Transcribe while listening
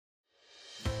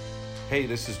Hey,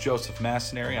 this is Joseph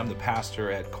Massonary. I'm the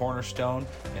pastor at Cornerstone,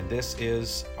 and this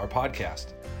is our podcast.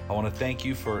 I want to thank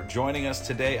you for joining us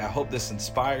today. I hope this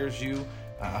inspires you.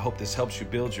 I hope this helps you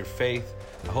build your faith.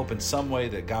 I hope in some way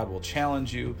that God will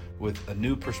challenge you with a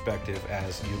new perspective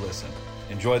as you listen.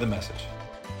 Enjoy the message.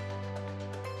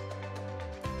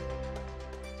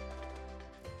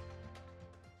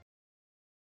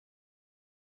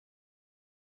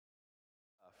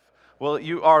 Well,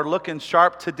 you are looking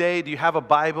sharp today. Do you have a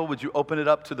Bible? Would you open it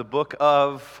up to the book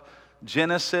of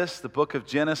Genesis, the book of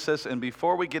Genesis? And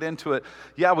before we get into it,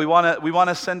 we want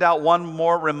to send out one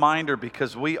more reminder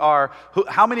because we are.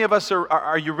 How many of us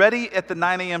are you ready at the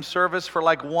 9 a.m. service for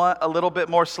a little bit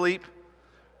more sleep?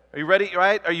 Are you ready?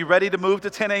 Right? Are you ready to move to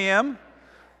 10 a.m.?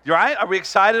 You right? Are we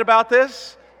excited about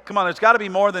this? Come on, there's got to be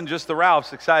more than just the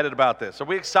Ralphs excited about this. Are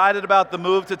we excited about the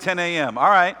move to 10 a.m.? All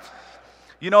right.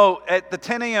 You know, at the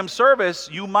 10 a.m. service,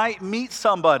 you might meet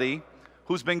somebody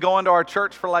who's been going to our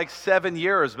church for 7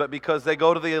 years, but because they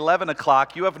go to the 11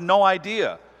 o'clock, you have no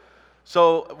idea.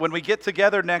 So when we get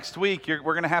together next week,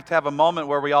 we're going to have a moment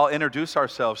where we all introduce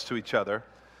ourselves to each other,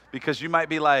 because you might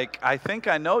be like, I think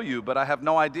I know you, but I have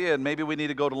no idea, and maybe we need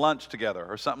to go to lunch together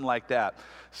or something like that.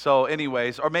 So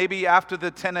anyways, or maybe after the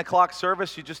 10 o'clock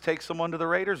service, you just take someone to the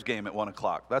Raiders game at 1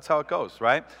 o'clock. That's how it goes,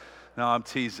 right? No, I'm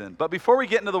teasing. But before we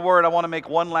get into the Word, I want to make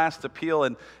one last appeal.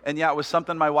 And it was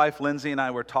something my wife Lindsay and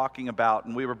I were talking about.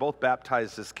 And we were both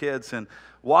baptized as kids. And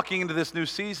walking into this new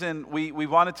season, we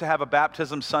wanted to have a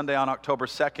baptism Sunday on October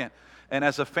 2nd. And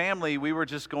as a family, we were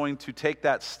just going to take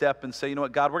that step and say, you know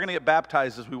what, God, we're going to get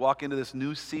baptized as we walk into this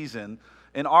new season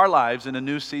in our lives, in a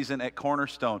new season at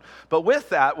Cornerstone. But with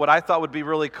that, what I thought would be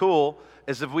really cool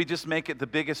is if we just make it the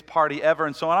biggest party ever.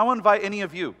 And so I want to invite any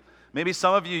of you. Maybe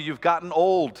some of you, you've gotten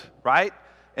old, right?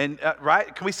 And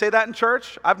right? Can we say that in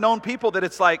church? I've known people that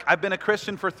it's like, I've been a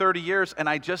Christian for 30 years and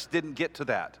I just didn't get to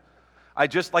that. I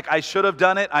should have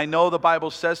done it. I know the Bible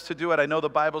says to do it. I know the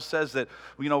Bible says that,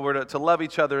 we're to love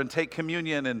each other and take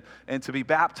communion and to be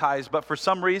baptized. But for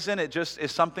some reason, it just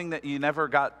is something that you never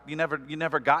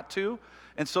got to.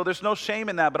 And so there's no shame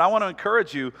in that. But I want to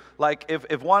encourage you,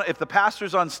 if the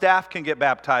pastors on staff can get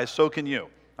baptized, so can you.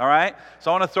 All right?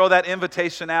 So I want to throw that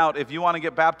invitation out. If you want to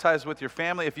get baptized with your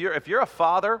family, if you're a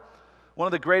father, one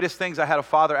of the greatest things, I had a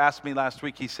father ask me last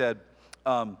week, he said,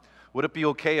 would it be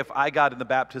okay if I got in the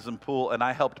baptism pool and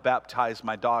I helped baptize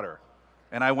my daughter?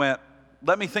 And I went,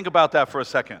 let me think about that for a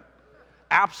second.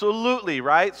 Absolutely,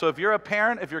 right? So if you're a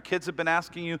parent, if your kids have been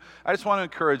asking you, I just want to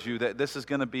encourage you that this is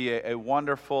going to be a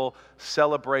wonderful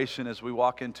celebration as we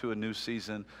walk into a new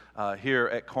season here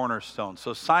at Cornerstone.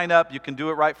 So sign up. You can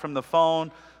do it right from the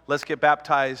phone. Let's get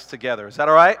baptized together. Is that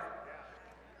all right?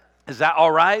 Is that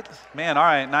all right? Man, all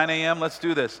right, 9 a.m., let's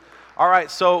do this. All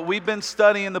right, so we've been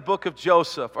studying the book of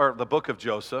Joseph, or the book of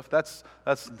Joseph. That's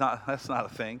not a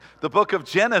thing. The book of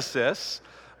Genesis.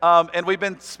 And we've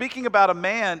been speaking about a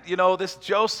man, this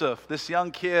Joseph, this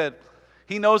young kid.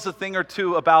 He knows a thing or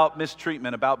two about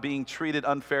mistreatment, about being treated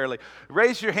unfairly.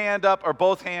 Raise your hand up, or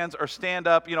both hands, or stand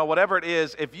up, whatever it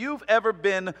is. If you've ever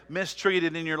been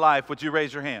mistreated in your life, would you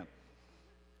raise your hand?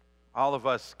 All of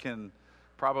us can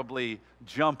probably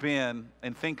jump in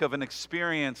and think of an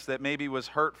experience that maybe was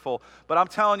hurtful. But I'm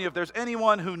telling you, if there's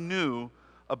anyone who knew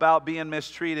about being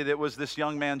mistreated, it was this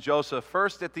young man, Joseph.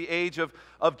 First, at the age of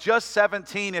just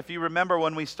 17, if you remember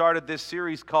when we started this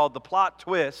series called The Plot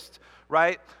Twist,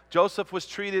 right? Joseph was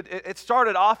treated, it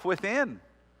started off within.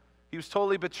 He was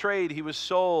totally betrayed. He was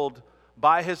sold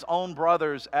by his own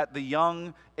brothers at the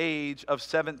young age of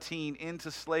 17 into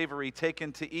slavery,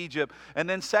 taken to Egypt. And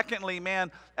then secondly,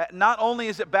 man, not only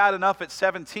is it bad enough at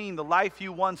 17, the life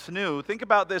you once knew. Think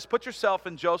about this. Put yourself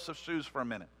in Joseph's shoes for a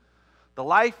minute. The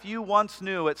life you once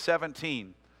knew at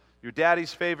 17, your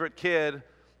daddy's favorite kid,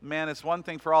 man, it's one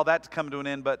thing for all that to come to an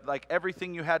end, but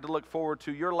everything you had to look forward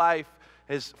to, your life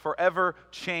has forever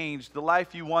changed. The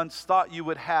life you once thought you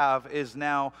would have is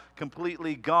now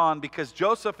completely gone because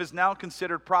Joseph is now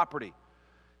considered property.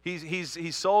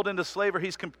 He's sold into slavery.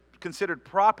 He's considered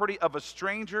property of a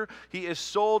stranger. He is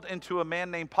sold into a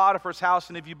man named Potiphar's house,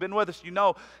 and if you've been with us, you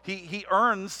know he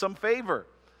earns some favor.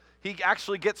 He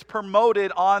actually gets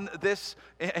promoted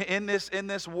in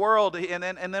this world,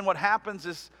 and then what happens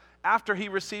is after he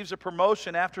receives a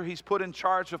promotion, after he's put in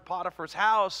charge of Potiphar's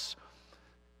house,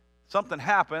 something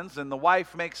happens, and the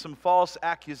wife makes some false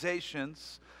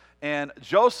accusations, and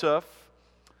Joseph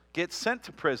gets sent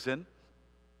to prison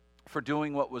for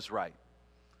doing what was right.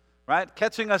 Right?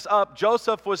 Catching us up,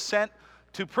 Joseph was sent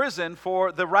to prison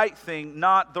for the right thing,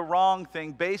 not the wrong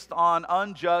thing, based on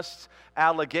unjust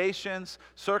allegations,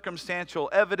 circumstantial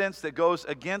evidence that goes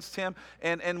against him.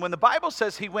 And when the Bible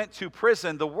says he went to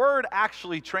prison, the word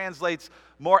actually translates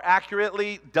more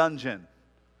accurately dungeon.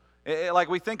 Like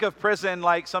we think of prison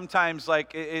like sometimes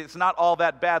like it's not all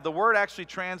that bad. The word actually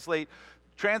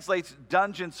translates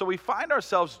dungeon. So we find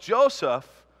ourselves, Joseph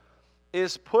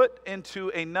is put into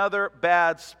another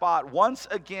bad spot. Once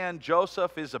again,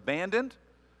 Joseph is abandoned.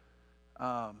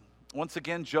 Once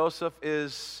again, Joseph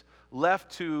is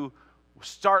left to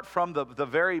start from the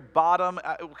very bottom.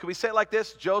 Can we say it like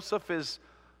this? Joseph is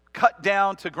cut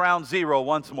down to ground zero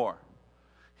once more.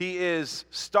 He is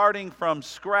starting from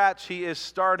scratch. He is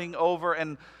starting over.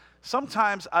 And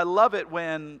sometimes I love it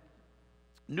when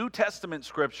New Testament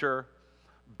scripture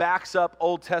backs up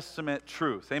Old Testament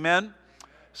truth. Amen?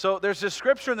 So there's this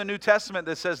scripture in the New Testament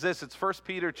that says this. It's 1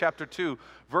 Peter chapter 2,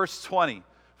 verse 20.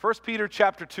 1 Peter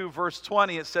chapter 2, verse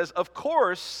 20, it says, "Of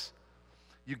course,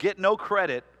 you get no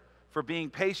credit for being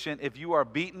patient if you are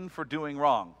beaten for doing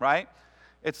wrong," right?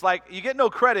 It's like you get no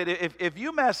credit. If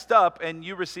you messed up and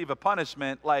you receive a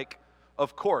punishment, like,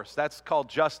 of course, that's called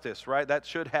justice, right? That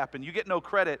should happen. You get no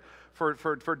credit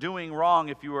for doing wrong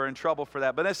if you were in trouble for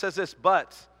that. But it says this,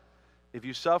 "But if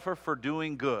you suffer for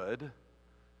doing good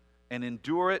and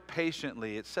endure it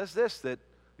patiently," it says this, that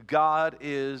God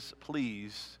is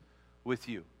pleased with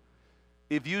you.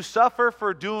 If you suffer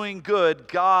for doing good,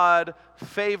 God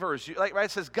favors you. Like, right,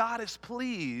 it says God is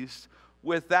pleased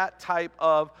with that type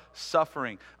of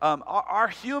suffering. Our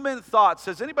human thoughts,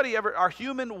 has anybody ever, our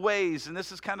human ways, and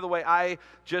this is kind of the way I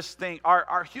just think,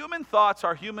 our human thoughts,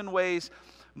 our human ways,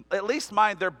 at least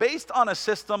mine, they're based on a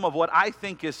system of what I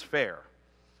think is fair.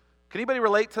 Can anybody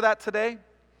relate to that today?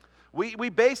 We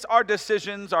base our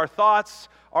decisions, our thoughts,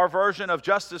 our version of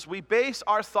justice, we base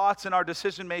our thoughts and our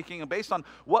decision making based on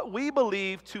what we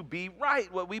believe to be right,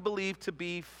 what we believe to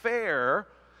be fair.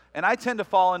 And I tend to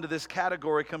fall into this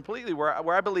category completely where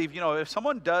I believe, if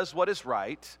someone does what is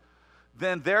right,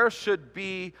 then there should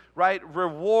be, right,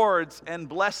 rewards and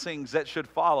blessings that should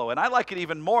follow. And I like it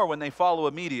even more when they follow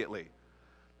immediately.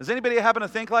 Does anybody happen to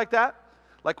think like that?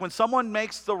 Like when someone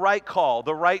makes the right call,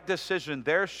 the right decision,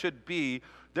 there should be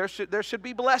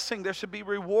blessing, there should be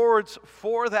rewards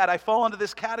for that. I fall into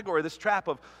this category, this trap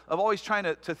of always trying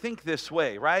to think this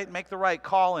way, right? Make the right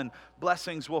call and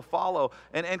blessings will follow.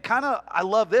 And kind of, I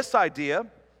love this idea.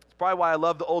 It's probably why I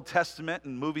love the Old Testament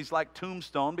and movies like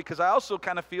Tombstone, because I also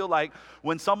kind of feel like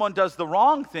when someone does the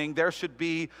wrong thing, there should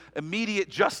be immediate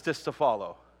justice to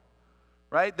follow,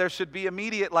 right? There should be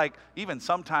immediate, like even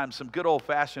sometimes some good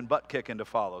old-fashioned butt kicking to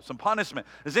follow, some punishment.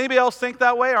 Does anybody else think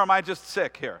that way, or am I just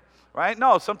sick here? Right?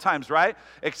 No, sometimes, right?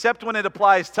 Except when it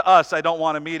applies to us, I don't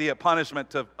want immediate punishment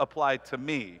to apply to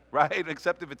me, right?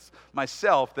 Except if it's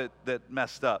myself that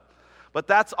messed up. But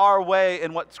that's our way,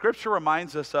 and what Scripture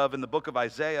reminds us of in the book of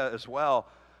Isaiah as well,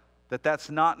 that's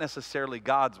not necessarily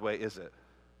God's way, is it?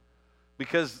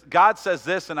 Because God says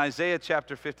this in Isaiah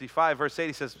chapter 55, verse 8,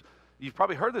 he says, you've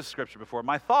probably heard this scripture before,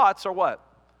 my thoughts are what?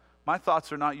 My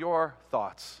thoughts are not your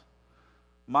thoughts.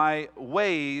 My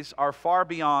ways are far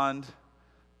beyond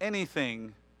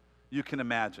anything you can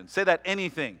imagine. Say that,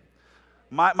 anything.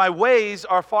 My ways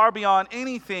are far beyond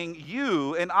anything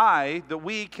you and I that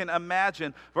we can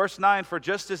imagine. Verse 9, for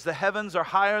just as the heavens are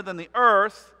higher than the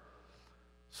earth,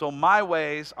 so my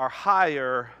ways are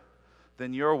higher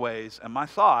than your ways, and my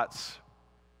thoughts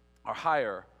are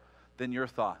higher than your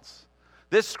thoughts.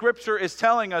 This scripture is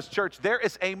telling us, church, there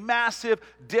is a massive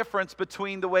difference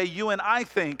between the way you and I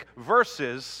think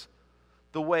versus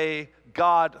the way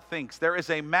God thinks. There is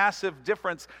a massive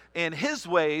difference in His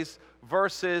ways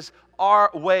versus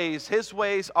our ways. His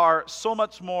ways are so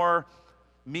much more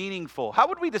meaningful. How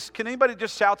would we can anybody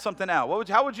just shout something out?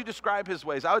 How would you describe His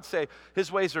ways? I would say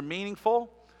His ways are meaningful.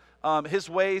 His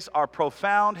ways are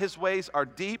profound. His ways are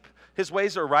deep. His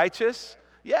ways are righteous.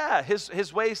 Yeah,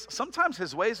 His ways, sometimes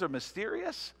His ways are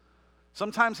mysterious.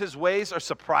 Sometimes His ways are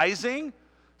surprising.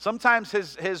 Sometimes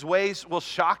his ways will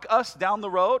shock us down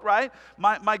the road, right?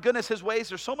 My goodness, His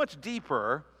ways are so much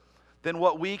deeper than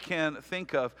what we can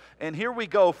think of. And here we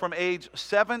go from age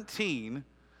 17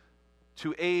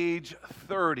 to age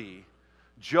 30.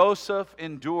 Joseph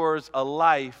endures a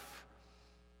life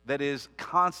that is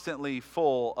constantly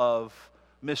full of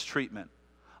mistreatment.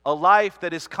 A life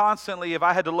that is constantly, if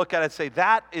I had to look at it, say,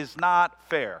 that is not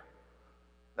fair.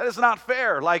 That is not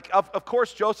fair. Like, of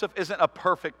course, Joseph isn't a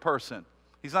perfect person.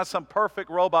 He's not some perfect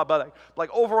robot, but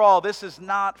like overall, this is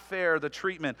not fair, the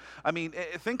treatment. I mean,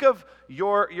 think of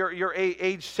your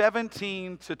age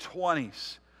 17 to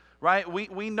 20s, right?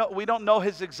 We don't know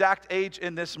his exact age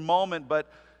in this moment,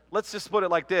 but let's just put it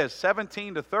like this,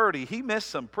 17 to 30, he missed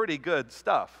some pretty good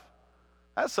stuff.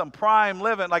 That's some prime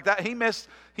living like that. He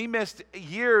missed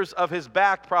years of his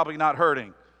back probably not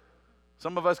hurting.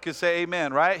 Some of us could say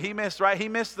amen, right? He missed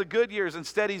the good years.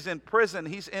 Instead, he's in prison.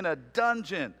 He's in a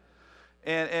dungeon.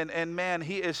 And man,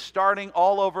 he is starting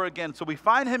all over again. So we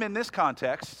find him in this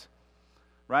context,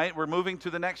 right? We're moving to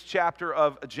the next chapter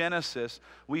of Genesis.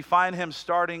 We find him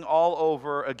starting all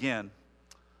over again.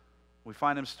 We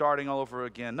find him starting all over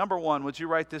again. Number one, would you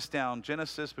write this down?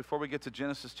 Genesis, before we get to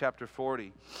Genesis chapter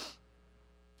 40.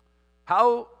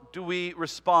 How do we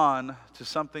respond to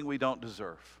something we don't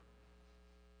deserve?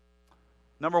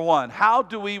 Number one, how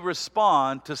do we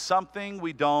respond to something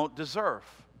we don't deserve?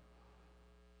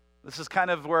 This is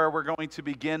kind of where we're going to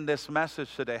begin this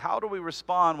message today. How do we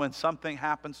respond when something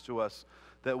happens to us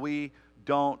that we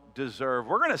don't deserve?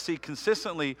 We're going to see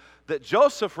consistently that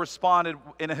Joseph responded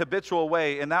in a habitual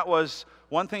way, and that was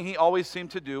one thing he always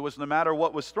seemed to do was no matter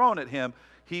what was thrown at him,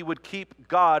 he would keep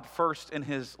God first in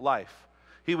his life.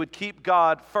 He would keep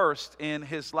God first in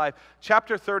his life.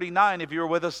 Chapter 39, if you were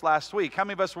with us last week. How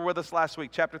many of us were with us last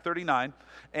week? Chapter 39.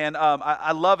 And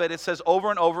I love it. It says over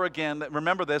and over again, that,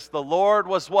 remember this, the Lord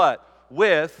was what?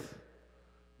 With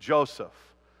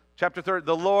Joseph. Chapter 30,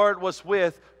 the Lord was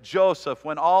with Joseph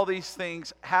when all these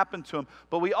things happened to him.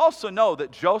 But we also know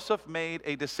that Joseph made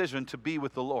a decision to be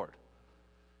with the Lord.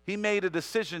 He made a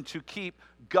decision to keep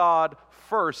God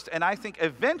first. And I think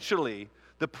eventually,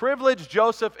 the privilege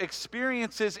Joseph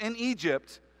experiences in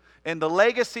Egypt and the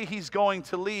legacy he's going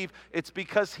to leave, it's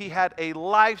because he had a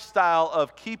lifestyle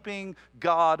of keeping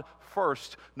God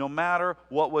first, no matter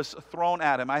what was thrown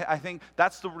at him. I think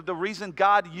that's the reason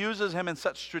God uses him in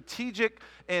such strategic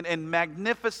and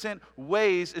magnificent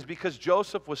ways is because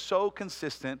Joseph was so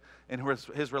consistent in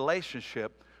his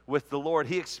relationship with the Lord.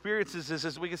 He experiences this,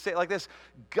 as we can say it like this,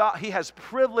 God, he has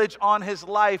privilege on his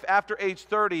life after age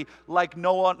 30 like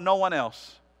no one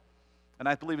else. And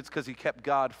I believe it's because he kept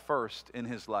God first in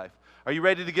his life. Are you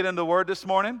ready to get into the Word this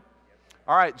morning?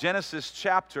 All right, Genesis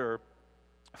chapter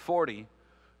 40,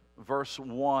 verse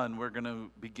 1, we're going to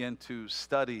begin to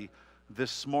study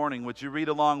this morning. Would you read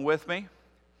along with me?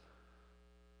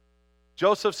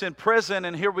 Joseph's in prison,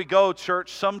 and here we go,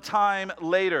 church, sometime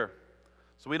later.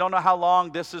 So we don't know how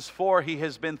long this is for. He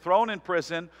has been thrown in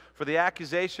prison for the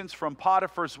accusations from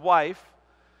Potiphar's wife,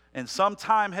 and some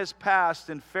time has passed,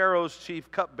 and Pharaoh's chief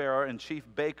cupbearer and chief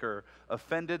baker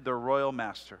offended their royal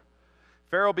master.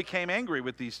 Pharaoh became angry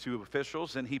with these two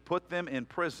officials, and he put them in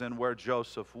prison where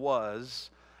Joseph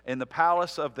was, in the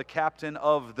palace of the captain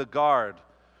of the guard.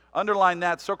 Underline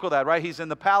that, circle that, right? He's in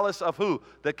the palace of who?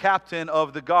 The captain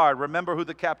of the guard. Remember who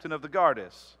the captain of the guard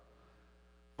is.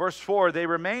 Verse 4, they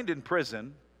remained in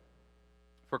prison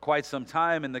for quite some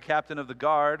time, and the captain of the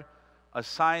guard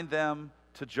assigned them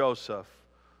to Joseph,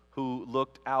 who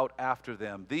looked out after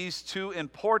them. These two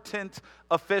important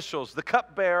officials, the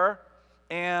cupbearer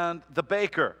and the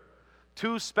baker,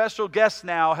 two special guests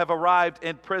now have arrived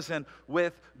in prison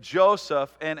with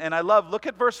Joseph. And I love, look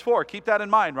at verse 4, keep that in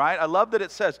mind, right? I love that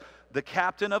it says, the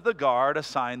captain of the guard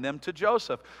assigned them to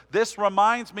Joseph. This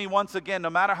reminds me once again, no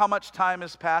matter how much time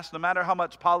has passed, no matter how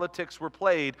much politics were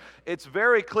played, it's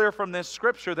very clear from this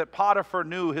scripture that Potiphar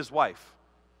knew his wife.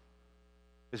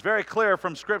 It's very clear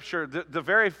from Scripture, the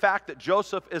very fact that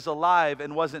Joseph is alive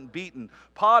and wasn't beaten.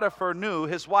 Potiphar knew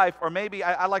his wife, or maybe,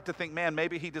 I like to think, man,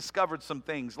 maybe he discovered some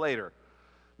things later.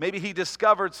 Maybe he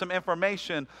discovered some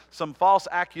information, some false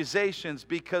accusations,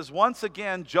 because once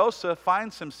again, Joseph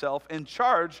finds himself in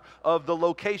charge of the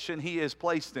location he is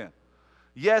placed in.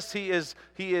 Yes, he is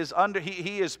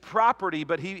property,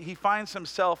 but he finds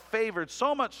himself favored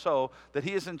so much so that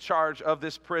he is in charge of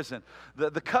this prison.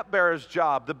 The cupbearer's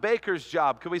job, the baker's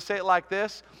job, can we say it like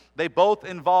this? They both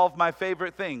involve my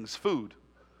favorite things, food,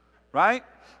 right?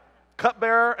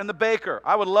 Cupbearer and the baker.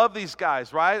 I would love these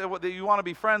guys, right? You want to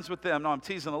be friends with them. No, I'm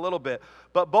teasing a little bit.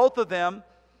 But both of them,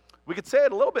 we could say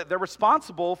it a little bit, they're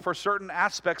responsible for certain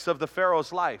aspects of the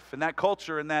Pharaoh's life, in that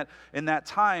culture, in that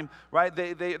time, right?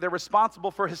 They're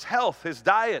responsible for his health, his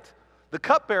diet. The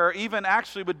cupbearer even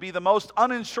actually would be the most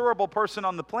uninsurable person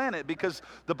on the planet, because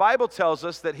the Bible tells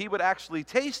us that he would actually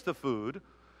taste the food,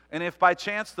 and if by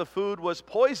chance the food was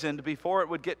poisoned before it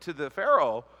would get to the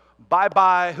Pharaoh,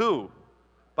 bye-bye who?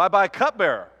 Bye-bye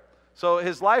cupbearer. So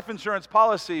his life insurance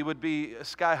policy would be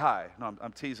sky high. No,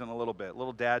 I'm teasing a little bit. A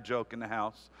little dad joke in the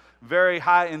house. Very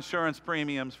high insurance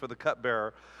premiums for the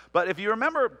cupbearer. But if you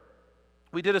remember,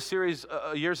 we did a series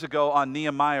years ago on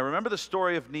Nehemiah. Remember the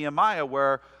story of Nehemiah,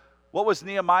 where what was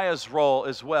Nehemiah's role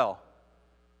as well?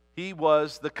 He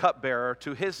was the cupbearer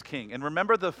to his king. And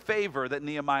remember the favor that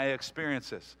Nehemiah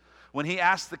experiences. when he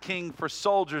asked the king for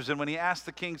soldiers, and when he asked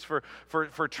the kings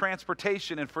for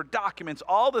transportation and for documents,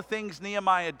 all the things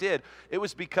Nehemiah did, it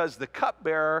was because the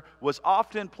cupbearer was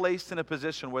often placed in a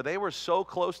position where they were so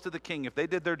close to the king. If they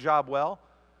did their job well,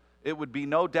 it would be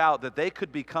no doubt that they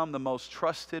could become the most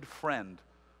trusted friend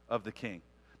of the king.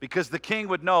 Because the king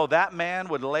would know that man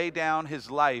would lay down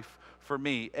his life for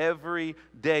me every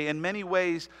day. In many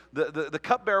ways, the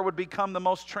cupbearer would become the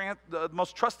most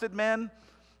trusted man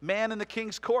in the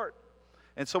king's court.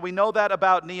 And so we know that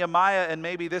about Nehemiah, and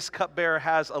maybe this cupbearer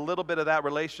has a little bit of that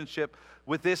relationship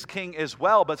with this king as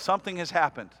well, but something has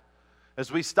happened.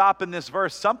 As we stop in this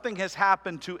verse, something has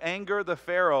happened to anger the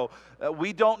Pharaoh.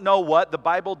 We don't know what. The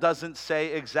Bible doesn't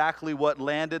say exactly what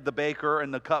landed the baker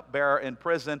and the cupbearer in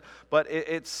prison, but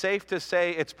it's safe to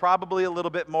say it's probably a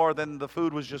little bit more than the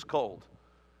food was just cold.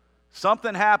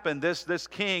 Something happened. This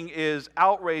king is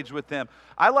outraged with them.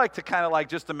 I like to kind of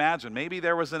just imagine, maybe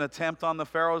there was an attempt on the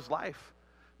Pharaoh's life.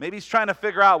 Maybe he's trying to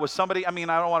figure out, was somebody, I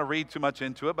don't want to read too much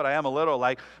into it, but I am a little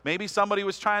maybe somebody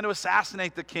was trying to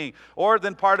assassinate the king. Or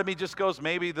then part of me just goes,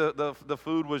 maybe the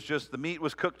food was just, the meat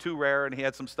was cooked too rare and he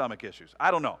had some stomach issues. I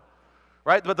don't know,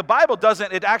 right? But the Bible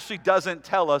actually doesn't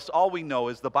tell us. All we know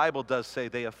is the Bible does say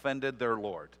they offended their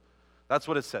Lord. That's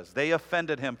what it says. They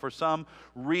offended him for some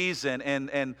reason.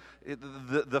 And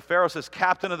the Pharaoh says,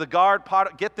 captain of the guard,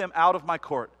 get them out of my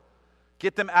court.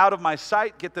 Get them out of my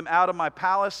sight. Get them out of my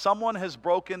palace. Someone has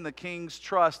broken the king's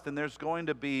trust, and there's going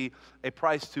to be a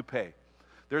price to pay.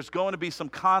 There's going to be some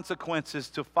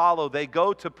consequences to follow. They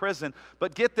go to prison.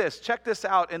 But get this. Check this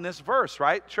out in this verse,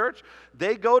 right, church?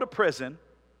 They go to prison,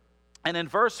 and in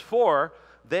verse 4,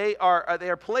 they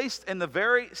are placed in the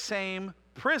very same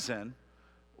prison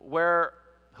where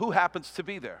who happens to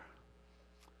be there?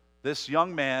 This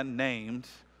young man named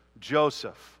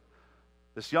Joseph.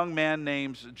 This young man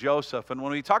named Joseph. And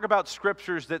when we talk about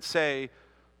scriptures that say,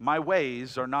 my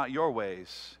ways are not your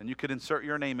ways, and you could insert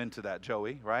your name into that,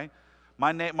 Joey, right?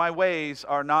 My ways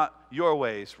are not your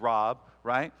ways, Rob,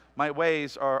 right? My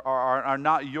ways are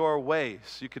not your ways.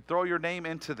 You could throw your name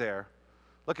into there.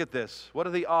 Look at this. What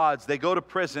are the odds? They go to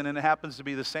prison, and it happens to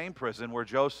be the same prison where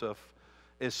Joseph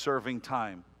is serving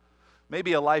time.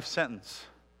 Maybe a life sentence.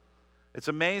 It's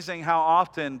amazing how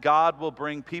often God will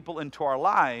bring people into our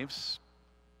lives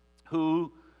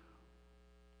who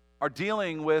are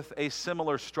dealing with a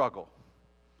similar struggle.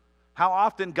 How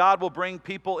often God will bring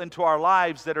people into our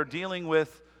lives that are dealing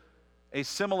with a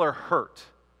similar hurt.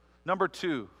 Number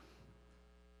 2,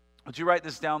 would you write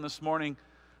this down this morning?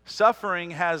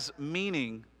 Suffering has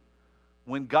meaning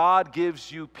when God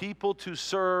gives you people to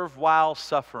serve while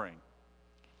suffering.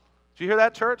 Did you hear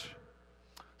that, church?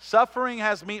 Suffering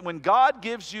has meaning when God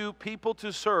gives you people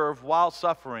to serve while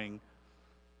suffering.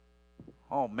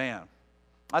 Oh man,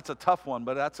 that's a tough one,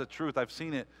 but that's a truth. I've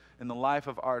seen it in the life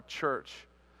of our church.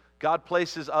 God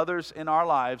places others in our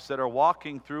lives that are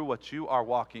walking through what you are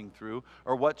walking through,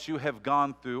 or what you have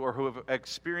gone through, or who have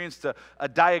experienced a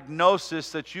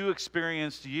diagnosis that you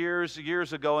experienced years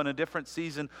ago in a different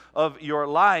season of your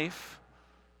life.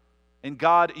 And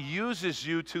God uses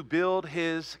you to build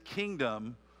His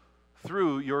kingdom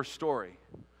through your story,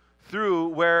 through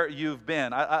where you've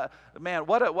been. Man,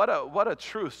 what a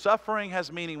truth. Suffering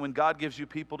has meaning when God gives you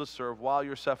people to serve while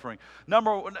you're suffering.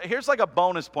 Here's like a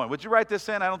bonus point. Would you write this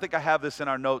in? I don't think I have this in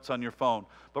our notes on your phone,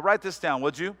 but write this down,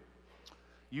 would you?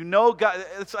 You know God,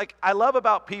 it's like I love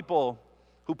about people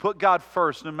who put God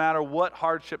first no matter what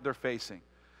hardship they're facing.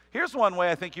 Here's one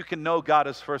way I think you can know God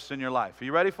is first in your life. Are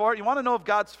you ready for it? You want to know if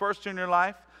God's first in your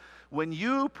life? When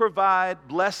you provide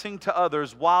blessing to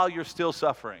others while you're still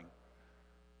suffering.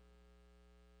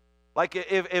 Like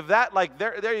if that, like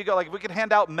there you go. Like if we could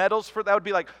hand out medals for that, would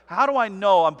be like, how do I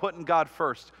know I'm putting God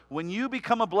first? When you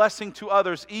become a blessing to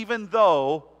others, even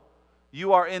though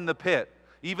you are in the pit,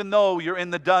 even though you're in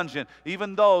the dungeon,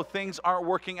 even though things aren't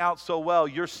working out so well,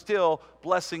 you're still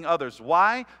blessing others.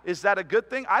 Why is that a good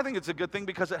thing? I think it's a good thing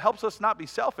because it helps us not be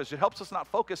selfish. It helps us not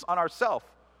focus on ourselves.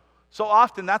 So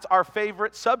often that's our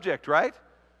favorite subject, right?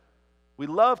 We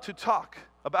love to talk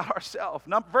about ourselves.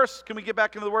 Can we get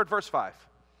back into the word? Verse 5.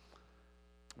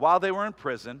 While they were in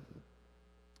prison,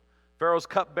 Pharaoh's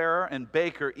cupbearer and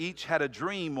baker each had a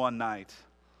dream one night,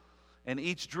 and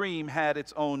each dream had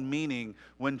its own meaning.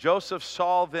 When Joseph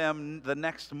saw them the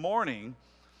next morning,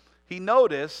 he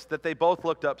noticed that they both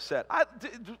looked upset. I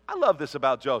love this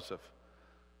about Joseph.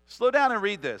 Slow down and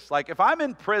read this. Like, if I'm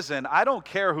in prison, I don't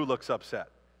care who looks upset.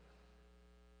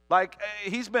 Like,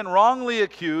 he's been wrongly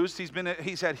accused.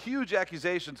 He's had huge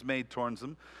accusations made towards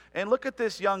him. And look at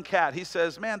this young cat. He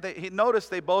says, man, he noticed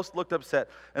they both looked upset.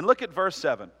 And look at verse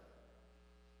 7.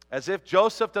 As if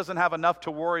Joseph doesn't have enough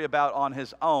to worry about on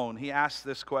his own, he asks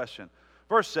this question.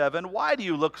 Verse 7, why do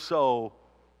you look so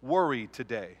worried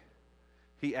today?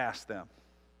 He asked them.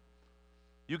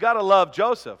 You got to love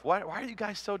Joseph. Why are you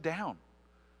guys so down?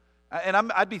 And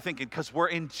I'd be thinking, because we're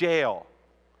in jail,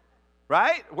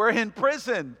 right? We're in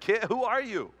prison. Kid, who are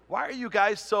you? Why are you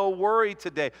guys so worried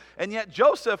today? And yet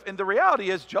Joseph, and the reality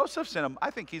is Joseph's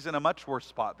I think he's in a much worse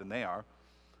spot than they are.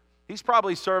 He's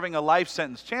probably serving a life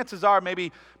sentence. Chances are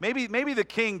maybe the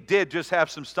king did just have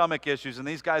some stomach issues and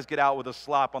these guys get out with a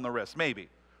slap on the wrist. Maybe,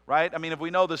 right? I mean, if we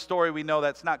know the story, we know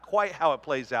that's not quite how it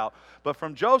plays out. But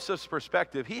from Joseph's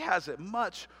perspective, he has it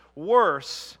much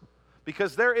worse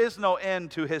because there is no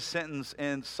end to his sentence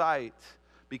in sight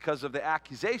because of the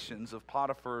accusations of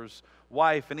Potiphar's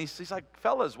wife. And he's like,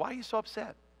 fellas, why are you so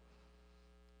upset?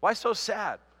 Why so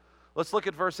sad? Let's look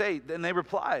at verse 8. And they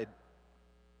replied,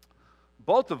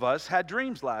 both of us had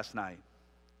dreams last night,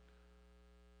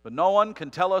 but no one can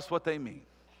tell us what they mean.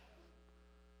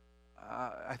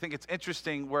 I think it's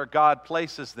interesting where God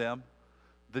places them.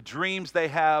 The dreams they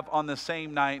have on the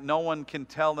same night, no one can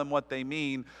tell them what they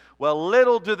mean. Well,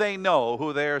 little do they know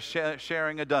who they are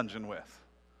sharing a dungeon with.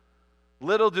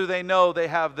 Little do they know they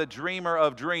have the dreamer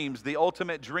of dreams, the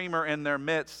ultimate dreamer in their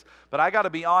midst. But I got to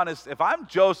be honest, if I'm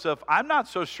Joseph, I'm not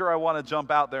so sure I want to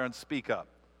jump out there and speak up.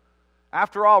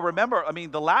 After all, remember,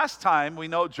 the last time we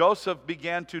know Joseph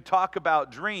began to talk about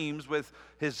dreams with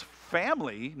his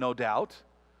family, no doubt,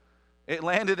 it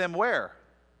landed him where?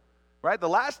 Right? The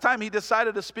last time he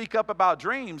decided to speak up about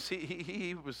dreams,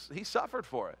 he suffered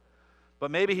for it.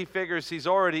 But maybe he figures he's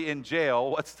already in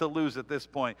jail. What's to lose at this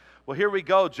point? Well, here we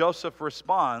go. Joseph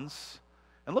responds,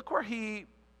 and look where he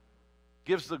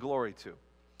gives the glory to.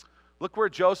 Look where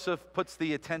Joseph puts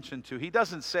the attention to. He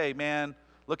doesn't say, man,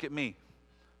 look at me.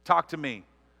 Talk to me.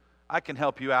 I can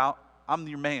help you out. I'm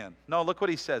your man. No, look what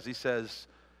he says. He says,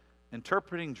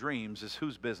 interpreting dreams is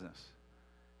whose business?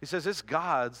 He says, it's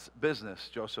God's business,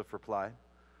 Joseph replied.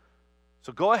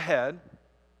 So go ahead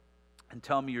and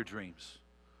tell me your dreams.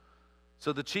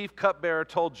 So the chief cupbearer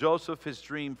told Joseph his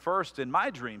dream first. In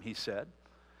my dream, he said,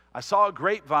 I saw a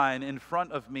grapevine in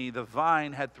front of me. The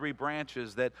vine had 3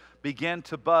 branches that began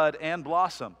to bud and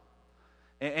blossom.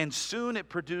 And soon it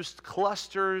produced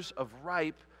clusters of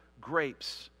ripe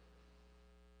grapes.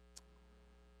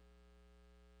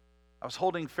 I was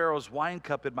holding Pharaoh's wine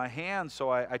cup in my hand,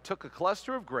 so I took a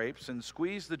cluster of grapes and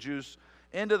squeezed the juice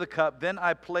into the cup. Then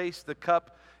I placed the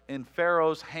cup in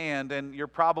Pharaoh's hand, and you're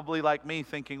probably like me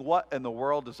thinking, what in the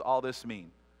world does all this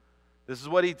mean? This is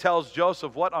what he tells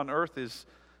Joseph. What on earth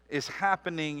is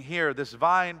happening here? This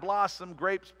vine blossom,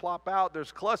 grapes plop out,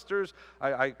 there's clusters.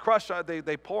 I crush,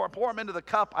 they pour them into the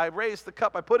cup. I raise the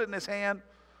cup, I put it in his hand.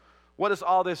 What does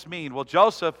all this mean? Well,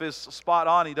 Joseph is spot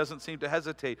on. He doesn't seem to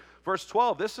hesitate. Verse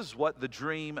 12, this is what the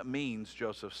dream means,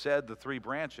 Joseph said. The 3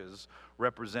 branches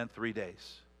represent 3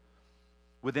 days.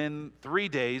 Within 3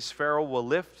 days, Pharaoh will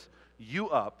lift you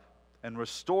up and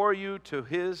restore you to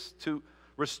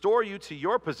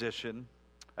your position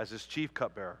as his chief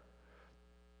cupbearer.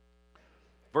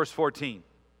 Verse 14.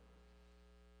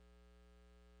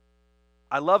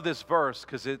 I love this verse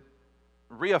because it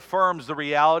reaffirms the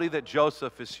reality that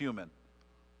Joseph is human.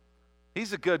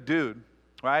 He's a good dude,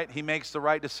 right? He makes the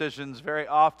right decisions very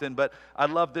often, but I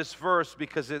love this verse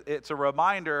because it's a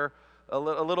reminder, a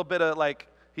little bit of like,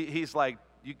 he's like,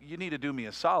 you need to do me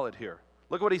a solid here.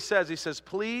 Look what he says. He says,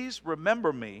 please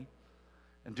remember me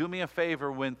and do me a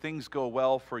favor when things go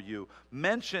well for you.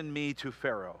 Mention me to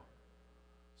Pharaoh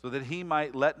so that he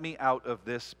might let me out of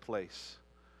this place.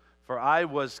 For I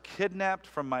was kidnapped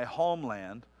from my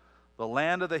homeland, the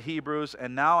land of the Hebrews,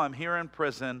 and now I'm here in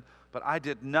prison, but I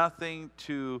did nothing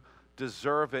to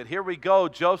deserve it. Here we go.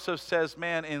 Joseph says,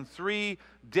 man, in 3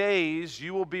 days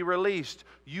you will be released.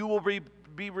 You will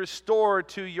be restored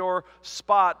to your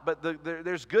spot. But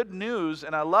there's good news,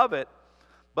 and I love it.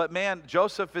 But man,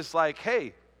 Joseph is like,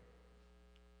 hey,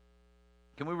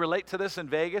 can we relate to this in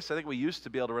Vegas? I think we used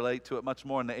to be able to relate to it much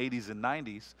more in the 80s and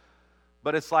 90s.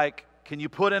 But it's like, can you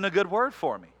put in a good word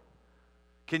for me?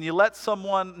 Can you let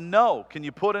someone know? Can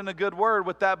you put in a good word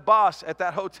with that boss at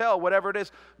that hotel, whatever it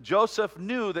is? Joseph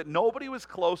knew that nobody was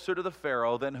closer to the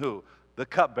Pharaoh than who? The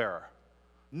cupbearer.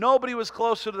 Nobody was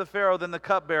closer to the Pharaoh than the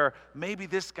cupbearer. Maybe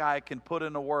this guy can put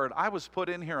in a word. I was put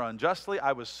in here unjustly.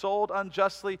 I was sold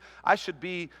unjustly. I should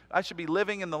be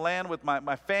living in the land with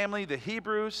my family, the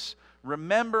Hebrews.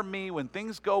 Remember me when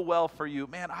things go well for you.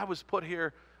 Man, I was put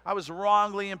here. I was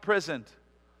wrongly imprisoned.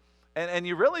 And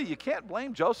you can't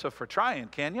blame Joseph for trying,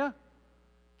 can you?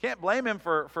 Can't blame him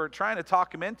for trying to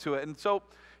talk him into it. And so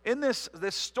in this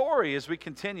story, as we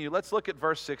continue, let's look at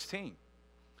verse 16.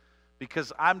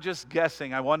 because I'm just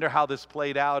guessing. I wonder how this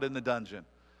played out in the dungeon,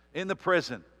 in the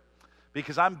prison,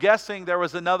 because I'm guessing there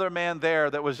was another man there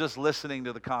that was just listening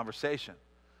to the conversation.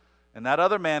 And that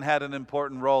other man had an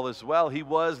important role as well. He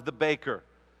was the baker.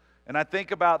 And I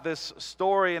think about this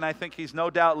story, and I think he's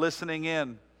no doubt listening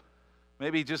in.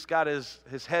 Maybe he just got his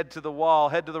head to the wall,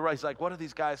 head to the right. He's like, what are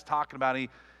these guys talking about? And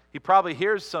he probably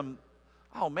hears some,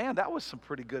 oh man, that was some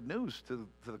pretty good news to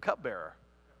the cupbearer.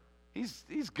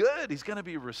 He's good. He's going to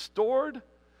be restored.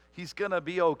 He's going to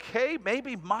be okay.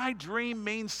 Maybe my dream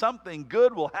means something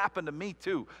good will happen to me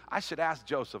too. I should ask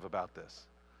Joseph about this.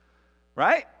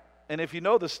 Right? And if you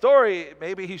know the story,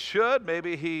 maybe he should,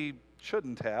 maybe he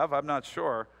shouldn't have. I'm not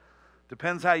sure.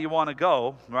 Depends how you want to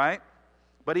go, right?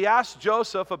 But he asked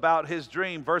Joseph about his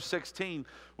dream. Verse 16,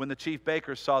 when the chief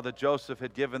baker saw that Joseph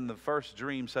had given the first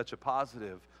dream such a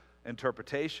positive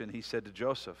interpretation, he said to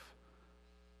Joseph,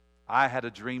 I had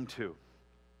a dream too.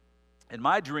 In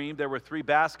my dream, there were 3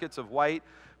 baskets of white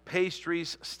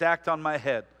pastries stacked on my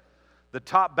head. The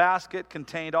top basket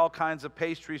contained all kinds of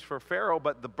pastries for Pharaoh,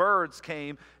 but the birds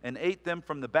came and ate them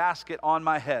from the basket on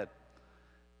my head.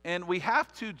 And we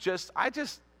have to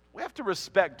we have to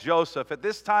respect Joseph. At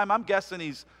this time, I'm guessing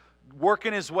he's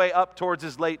working his way up towards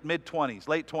his late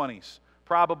 20s,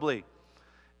 probably.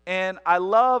 And I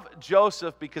love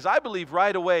Joseph because I believe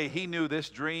right away he knew this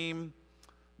dream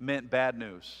meant bad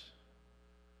news.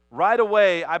 Right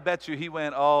away, I bet you he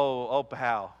went, oh,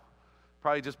 pal.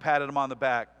 Probably just patted him on the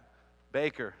back.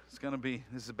 Baker,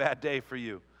 this is a bad day for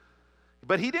you.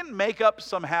 But he didn't make up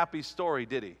some happy story,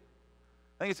 did he?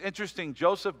 I think it's interesting.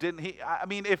 Joseph didn't.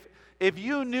 If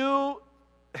you knew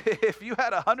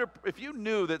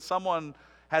that someone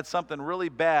had something really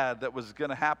bad that was going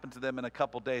to happen to them in a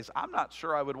couple days, I'm not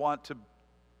sure I would want to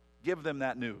give them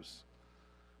that news.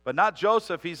 But not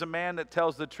Joseph. He's a man that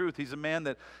tells the truth. He's a man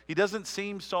that he doesn't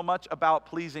seem so much about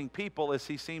pleasing people as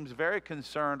he seems very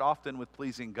concerned often with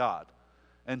pleasing God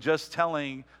and just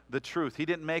telling the truth. He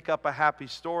didn't make up a happy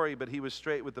story, but he was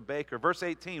straight with the baker. Verse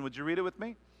 18, would you read it with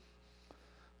me?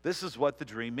 This is what the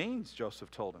dream means, Joseph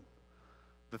told him.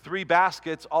 The 3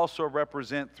 baskets also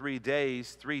represent 3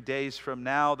 days. 3 days from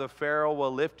now, the Pharaoh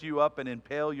will lift you up and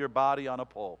impale your body on a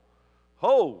pole.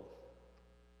 Ho!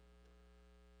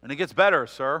 And it gets better,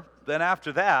 sir. Then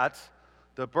after that,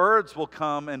 the birds will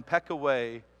come and peck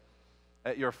away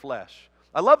at your flesh.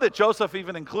 I love that Joseph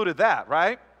even included that,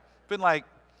 right? Been like,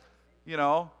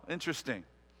 interesting.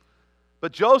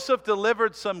 But Joseph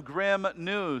delivered some grim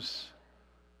news.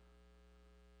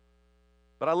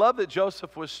 But I love that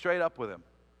Joseph was straight up with him.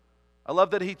 I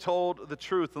love that he told the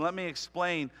truth. And let me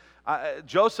explain.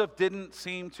 Joseph didn't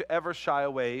seem to ever shy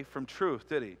away from truth,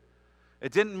 did he?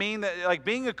 It didn't mean that, like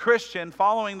being a Christian,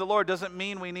 following the Lord, doesn't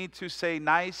mean we need to say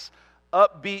nice,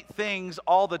 upbeat things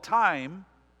all the time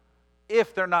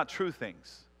if they're not true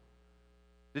things.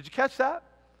 Did you catch that?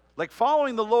 Like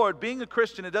following the Lord, being a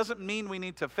Christian, it doesn't mean we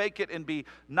need to fake it and be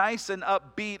nice and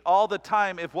upbeat all the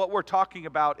time if what we're talking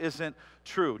about isn't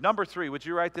true. Number 3, would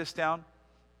you write this down?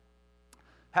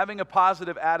 Having a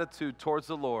positive attitude towards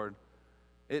the Lord,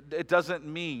 it doesn't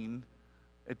mean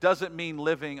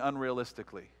living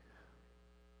unrealistically.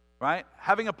 Right?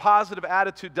 Having a positive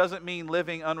attitude doesn't mean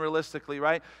living unrealistically,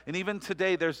 right? And even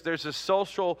today, there's a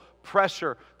social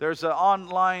pressure, there's an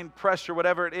online pressure,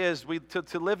 whatever it is,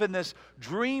 to live in this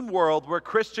dream world where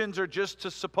Christians are just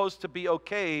supposed to be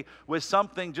okay with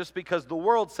something just because the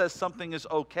world says something is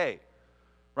okay,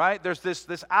 right? There's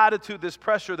this attitude, this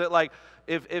pressure that like,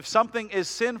 if something is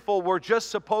sinful, we're just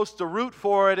supposed to root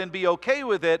for it and be okay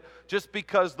with it just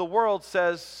because the world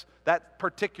says that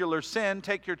particular sin,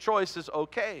 take your choice, is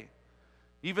okay,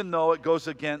 even though it goes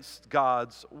against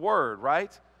God's word,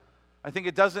 right? I think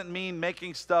it doesn't mean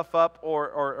making stuff up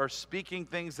or speaking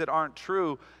things that aren't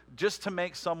true just to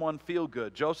make someone feel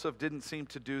good. Joseph didn't seem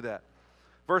to do that.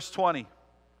 Verse 20.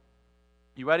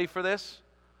 You ready for this?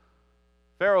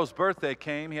 Pharaoh's birthday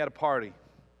came. He had a party.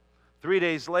 3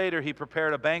 days later, he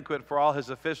prepared a banquet for all his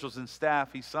officials and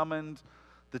staff. He summoned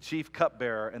the chief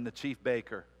cupbearer and the chief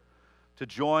baker to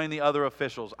join the other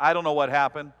officials. I don't know what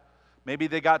happened. Maybe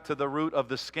they got to the root of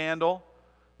the scandal.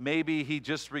 Maybe he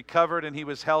just recovered and he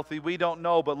was healthy. We don't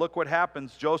know, but look what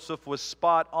happens. Joseph was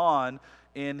spot on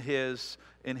in his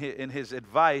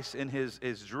advice, in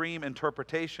his dream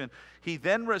interpretation. He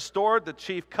then restored the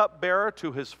chief cupbearer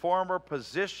to his former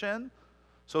position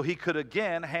so he could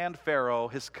again hand Pharaoh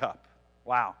his cup.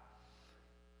 Wow.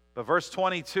 But verse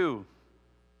 22,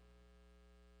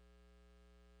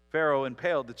 Pharaoh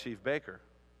impaled the chief baker,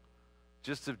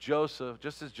 just as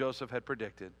Joseph had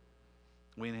predicted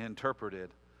when he interpreted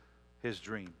his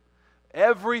dream.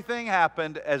 Everything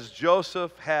happened as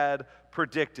Joseph had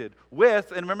predicted.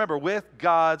 And remember, with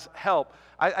God's help.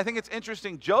 I think it's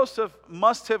interesting. Joseph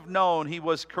must have known he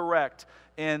was correct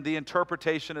in the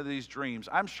interpretation of these dreams.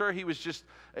 I'm sure he was just,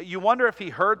 you wonder if he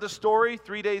heard the story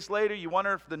 3 days later. You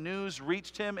wonder if the news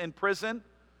reached him in prison.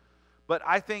 But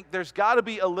I think there's got to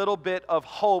be a little bit of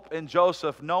hope in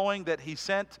Joseph, knowing that he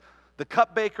sent the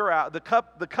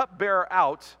cupbearer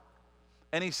out,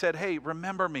 and he said, hey,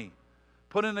 remember me.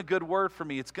 Put in a good word for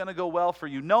me. It's going to go well for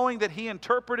you. Knowing that he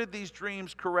interpreted these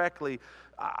dreams correctly,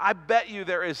 I bet you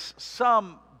there is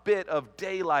some bit of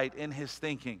daylight in his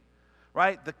thinking,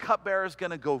 right? The cupbearer is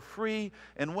going to go free,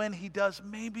 and when he does,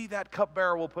 maybe that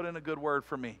cupbearer will put in a good word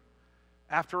for me.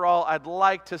 After all, I'd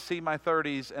like to see my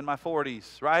 30s and my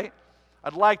 40s, right?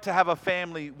 I'd like to have a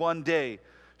family one day.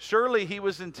 Surely he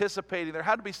was anticipating, there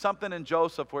had to be something in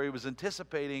Joseph where he was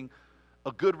anticipating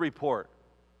a good report.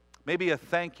 Maybe a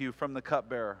thank you from the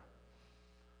cupbearer.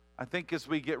 I think as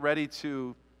we get ready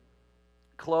to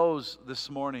close this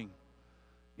morning,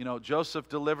 Joseph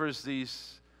delivers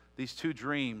these two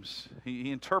dreams.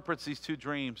 He interprets these two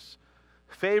dreams.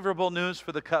 Favorable news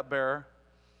for the cupbearer,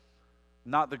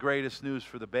 not the greatest news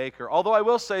for the baker. Although I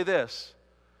will say this,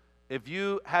 if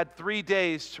you had 3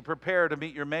 days to prepare to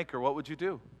meet your maker, what would you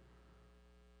do?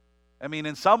 I mean,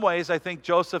 in some ways, I think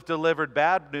Joseph delivered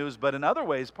bad news, but in other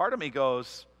ways, part of me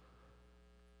goes,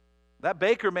 that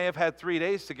baker may have had 3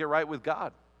 days to get right with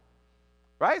God.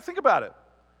 Right? Think about it.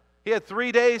 He had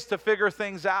 3 days to figure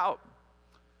things out.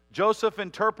 Joseph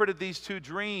interpreted these two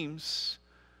dreams,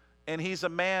 and he's a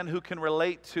man who can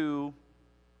relate to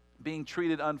being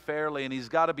treated unfairly, and he's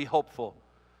got to be hopeful.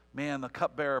 Man, the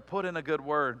cupbearer put in a good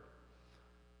word.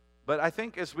 But I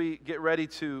think as we get ready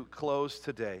to close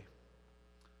today,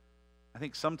 I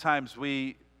think sometimes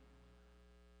we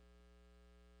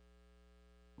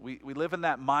live in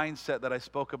that mindset that I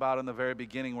spoke about in the very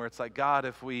beginning, where it's like, God,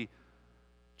 if we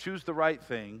choose the right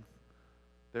thing,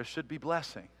 there should be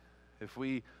blessing. If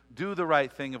we do the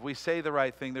right thing, if we say the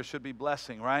right thing, there should be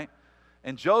blessing, right?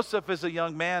 And Joseph is a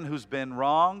young man who's been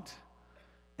wronged,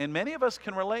 and many of us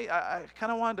can relate. I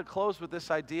kind of wanted to close with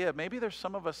this idea. Maybe there's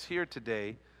some of us here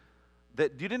today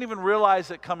that you didn't even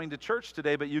realize it coming to church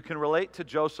today, but you can relate to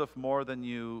Joseph more than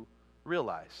you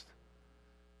realized.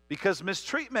 Because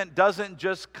mistreatment doesn't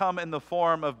just come in the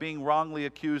form of being wrongly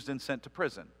accused and sent to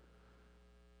prison.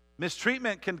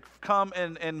 Mistreatment can come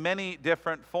in many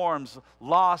different forms.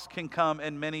 Loss can come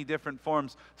in many different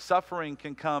forms. Suffering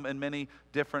can come in many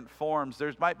different forms.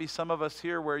 There might be some of us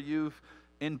here where you've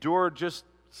endured just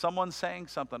someone saying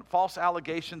something, false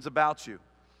allegations about you.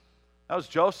 That was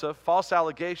Joseph. False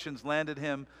allegations landed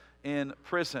him in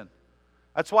prison.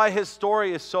 That's why his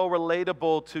story is so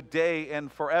relatable today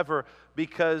and forever,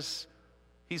 because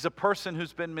he's a person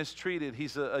who's been mistreated.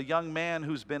 He's a young man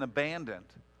who's been abandoned.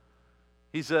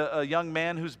 He's a young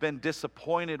man who's been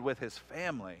disappointed with his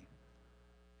family.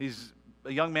 He's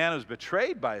a young man who's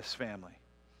betrayed by his family.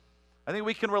 I think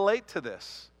we can relate to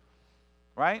this,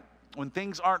 right? When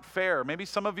things aren't fair. Maybe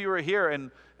some of you are here,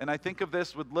 and I think of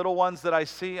this with little ones that I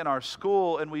see in our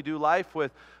school and we do life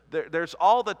with. There's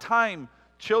all the time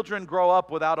children grow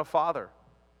up without a father.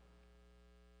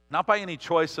 Not by any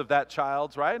choice of that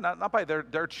child's, right? Not by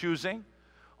their choosing.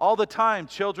 All the time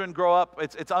children grow up,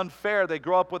 it's unfair. They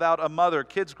grow up without a mother.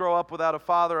 Kids grow up without a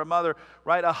father, a mother,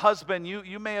 right? A husband,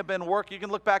 you may have been working. You can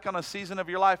look back on a season of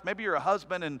your life. Maybe you're a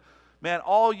husband and, man,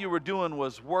 all you were doing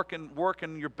was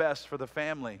working your best for the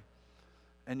family.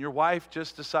 And your wife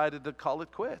just decided to call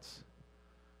it quits,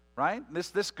 right?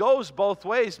 This goes both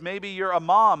ways. Maybe you're a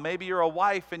mom, maybe you're a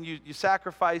wife, and you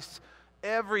sacrificed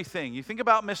everything. You think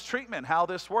about mistreatment, how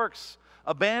this works.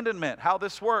 Abandonment, how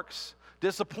this works.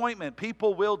 Disappointment,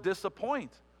 people will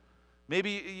disappoint.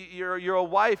 Maybe you're a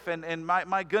wife, and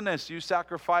my goodness, you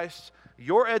sacrificed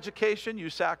your education, you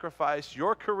sacrificed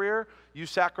your career, you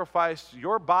sacrificed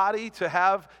your body to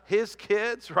have his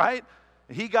kids, right?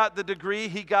 He got the degree,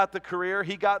 he got the career,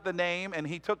 he got the name, and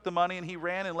he took the money and he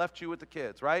ran and left you with the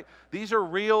kids, right? These are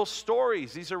real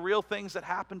stories. These are real things that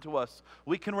happen to us.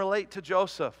 We can relate to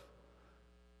Joseph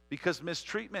because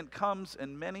mistreatment comes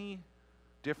in many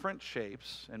different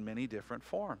shapes and many different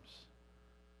forms.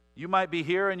 You might be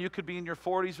here and you could be in your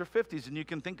 40s or 50s and you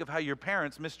can think of how your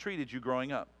parents mistreated you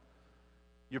growing up.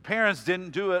 Your parents didn't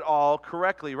do it all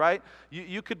correctly, right?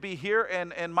 You could be here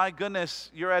and my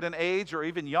goodness, you're at an age or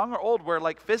even young or old where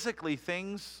like physically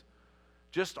things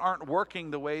just aren't working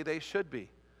the way they should be.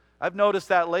 I've noticed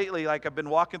that lately. Like I've been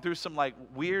walking through some like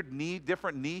weird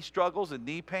different knee struggles and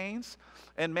knee pains.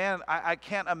 And man, I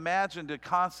can't imagine to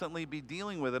constantly be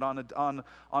dealing with it on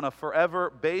a forever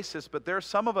basis. But there's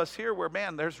some of us here where,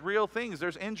 man, there's real things.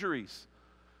 There's injuries.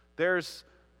 There's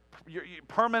you're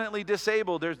permanently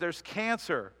disabled. There's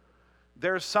cancer.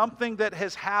 There's something that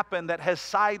has happened that has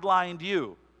sidelined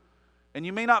you. And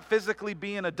you may not physically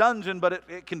be in a dungeon, but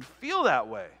it can feel that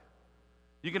way.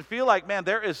 You can feel like, man,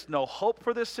 there is no hope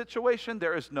for this situation.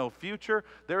 There is no future.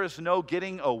 There is no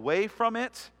getting away from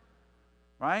it.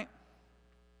 Right?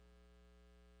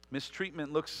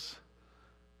 Mistreatment looks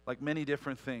like many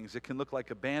different things. It can look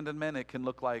like abandonment. It can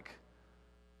look like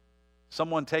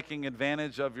someone taking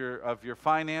advantage of your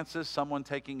finances, someone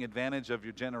taking advantage of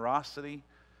your generosity.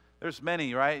 There's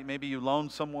many, right? Maybe you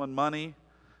loaned someone money.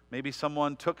 Maybe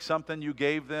someone took something you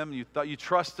gave them. You thought you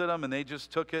trusted them and they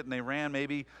just took it and they ran.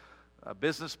 Maybe a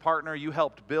business partner, you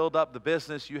helped build up the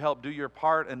business. You helped do your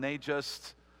part and they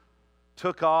just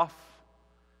took off.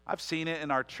 I've seen it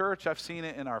in our church. I've seen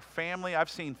it in our family. I've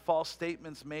seen false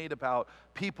statements made about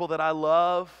people that I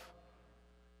love.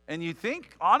 And you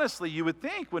think, honestly, you would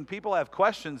think when people have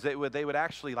questions, they would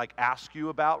actually like ask you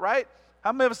about, right?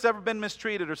 How many of us ever been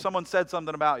mistreated or someone said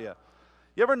something about you?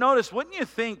 You ever notice, wouldn't you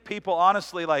think people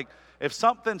honestly, like if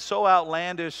something so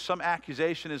outlandish, some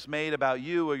accusation is made about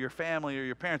you or your family or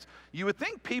your parents, you would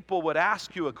think people would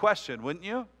ask you a question, wouldn't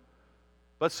you?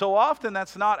 But so often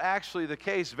that's not actually the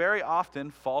case. Very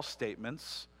often false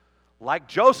statements, like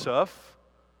Joseph,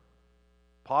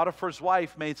 Potiphar's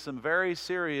wife made some very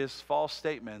serious false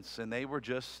statements and they were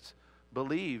just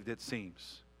believed, it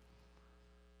seems.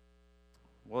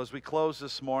 Well, as we close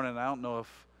this morning, I don't know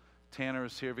if Tanner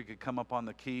is here, if he could come up on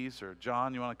the keys, or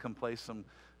John, you want to come play some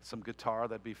guitar,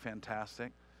 that'd be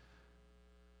fantastic.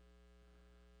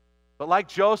 But like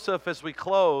Joseph, as we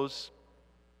close,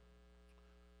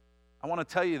 I want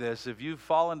to tell you this, if you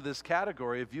fall into this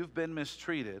category, if you've been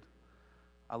mistreated,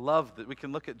 I love that we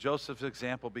can look at Joseph's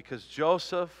example because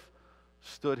Joseph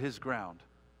stood his ground.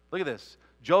 Look at this.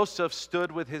 Joseph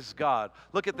stood with his God.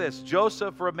 Look at this.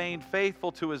 Joseph remained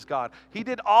faithful to his God. He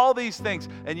did all these things.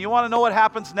 And you want to know what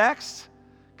happens next?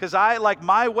 Because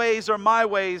my ways are my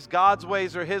ways, God's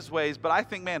ways are his ways. But I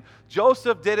think, man,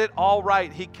 Joseph did it all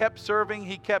right. He kept serving,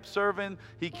 he kept serving,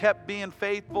 he kept being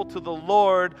faithful to the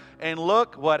Lord. And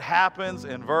look what happens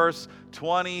in verse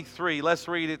 23. Let's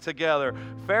read it together.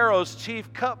 Pharaoh's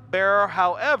chief cupbearer,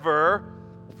 however,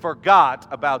 forgot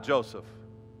about Joseph.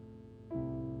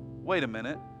 Wait a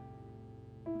minute.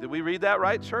 Did we read that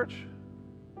right, church?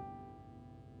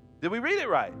 Did we read it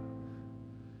right?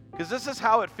 Because this is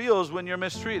how it feels when you're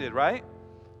mistreated, right?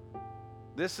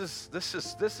 This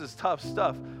is tough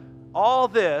stuff. All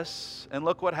this, and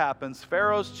look what happens.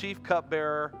 Pharaoh's chief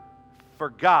cupbearer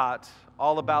forgot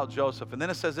all about Joseph. And then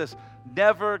it says this,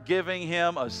 never giving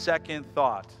him a second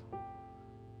thought.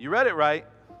 You read it right.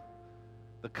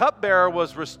 The cupbearer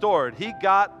was restored. He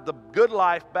got the good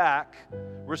life back,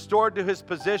 restored to his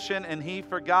position, and he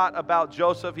forgot about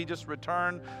Joseph. He just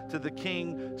returned to the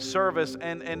king's service.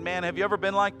 And man, have you ever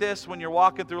been like this when you're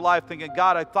walking through life thinking,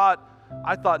 God, I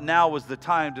thought now was the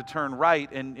time to turn right,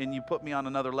 and you put me on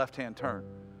another left-hand turn.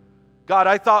 God,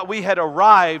 I thought we had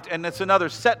arrived, and it's another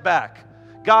setback.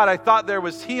 God, I thought there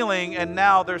was healing, and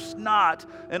now there's not.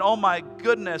 And oh my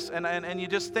goodness, and you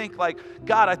just think like,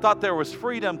 God, I thought there was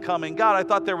freedom coming. God, I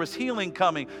thought there was healing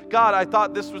coming. God, I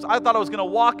thought I was going to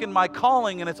walk in my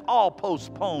calling, and it's all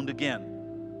postponed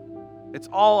again. It's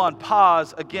all on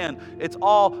pause again. It's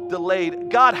all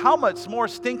delayed. God, how much more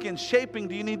stinking shaping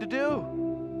do you need to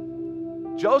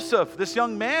do? Joseph, this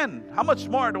young man, how much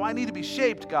more do I need to be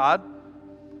shaped, God?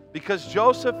 Because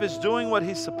Joseph is doing what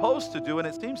he's supposed to do, and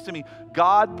it seems to me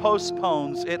God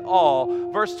postpones it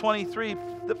all. Verse 23,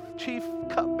 the chief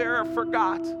cupbearer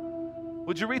forgot.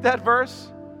 Would you read that verse?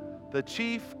 The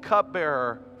chief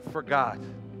cupbearer forgot.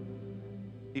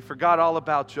 He forgot all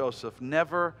about Joseph,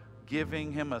 never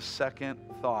giving him a second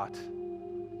thought.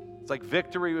 It's like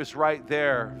victory was right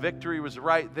there. Victory was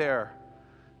right there.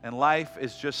 And life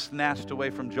is just snatched away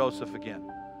from Joseph again.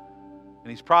 And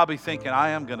he's probably thinking, I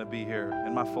am going to be here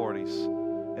in my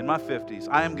 40s, in my 50s.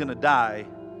 I am going to die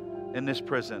in this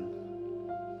prison.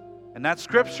 And that's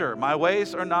scripture. My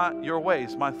ways are not your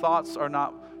ways. My thoughts are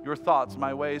not your thoughts.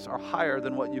 My ways are higher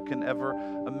than what you can ever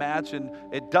imagine.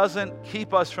 It doesn't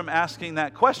keep us from asking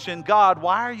that question, God,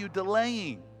 why are you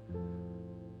delaying?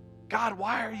 God,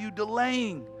 why are you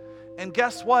delaying? And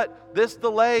guess what? This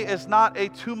delay is not a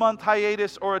 2-month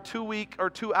hiatus or a 2-week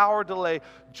or 2-hour delay.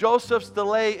 Joseph's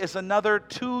delay is another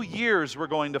 2 years, we're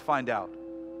going to find out.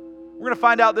 We're going to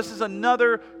find out this is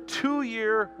another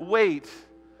 2-year wait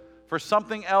for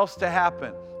something else to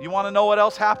happen. You want to know what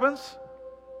else happens?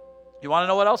 You want to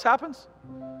know what else happens?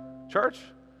 Church?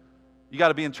 You got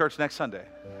to be in church next Sunday.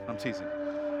 I'm teasing.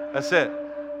 That's it.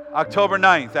 October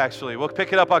 9th, actually. We'll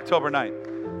pick it up October 9th.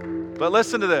 But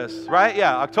listen to this, right?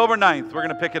 Yeah, October 9th, we're going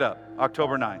to pick it up.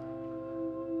 October 9th.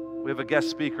 We have a guest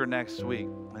speaker next week.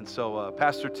 And so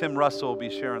Pastor Tim Russell will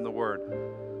be sharing the word.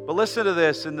 But listen to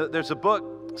this. And there's a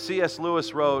book C.S.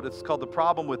 Lewis wrote. It's called The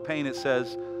Problem with Pain. It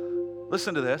says,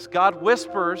 listen to this. God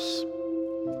whispers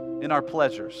in our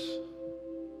pleasures.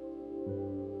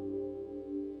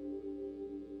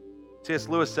 C.S.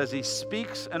 Lewis says he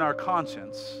speaks in our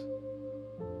conscience,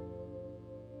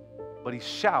 but he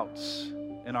shouts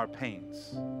in our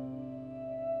pains.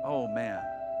 Oh, man.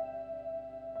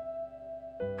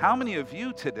 How many of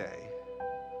you today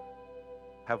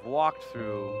have walked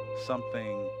through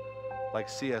something like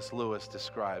C.S. Lewis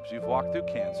describes? You've walked through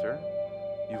cancer.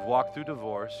 You've walked through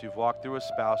divorce. You've walked through a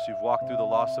spouse. You've walked through the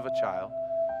loss of a child.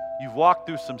 You've walked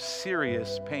through some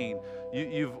serious pain.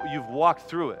 You've walked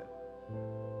through it.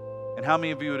 And how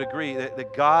many of you would agree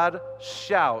that God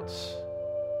shouts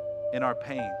in our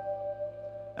pain?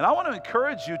 And I want to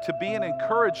encourage you to be an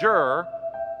encourager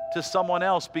to someone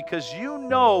else, because you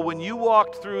know when you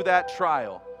walked through that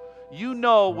trial, you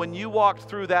know when you walked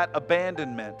through that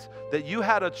abandonment, that you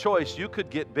had a choice. You could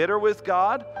get bitter with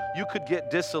God. You could get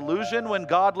disillusioned when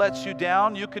God lets you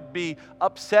down. You could be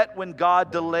upset when God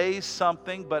delays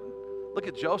something. But look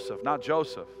at Joseph, not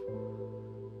Joseph.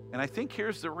 And I think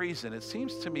here's the reason. It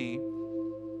seems to me,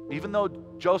 even though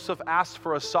Joseph asked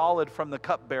for a solid from the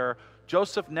cupbearer,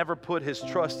 Joseph never put his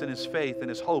trust and his faith and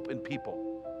his hope in people.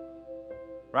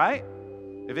 Right?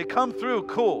 If it come through,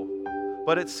 cool.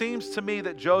 But it seems to me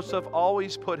that Joseph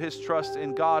always put his trust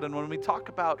in God. And when we talk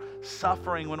about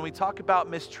suffering, when we talk about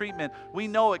mistreatment, we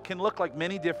know it can look like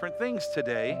many different things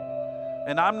today.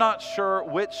 And I'm not sure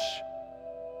which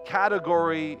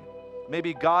category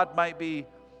maybe God might be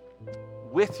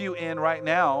with you in right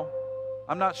now.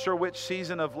 I'm not sure which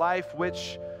season of life,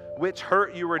 which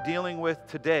hurt you are dealing with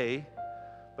today.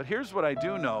 But here's what I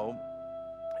do know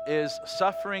is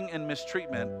suffering and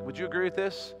mistreatment. Would you agree with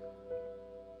this?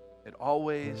 It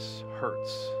always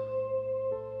hurts.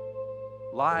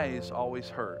 Lies always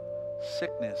hurt.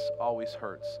 Sickness always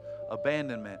hurts.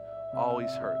 Abandonment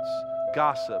always hurts.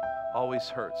 Gossip always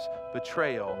hurts.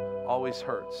 Betrayal always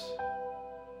hurts.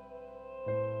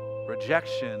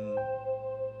 Rejection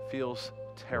feels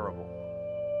terrible.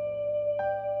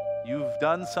 You've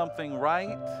done something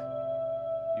right,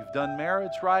 you've done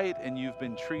marriage right, and you've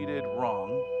been treated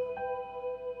wrong.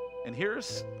 And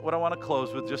here's what I want to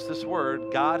close with, just this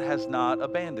word: God has not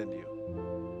abandoned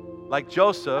you. Like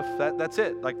Joseph, that's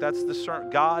it. Like that's the sermon.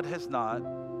 God has not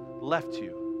left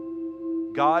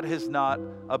you. God has not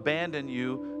abandoned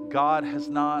you. God has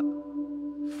not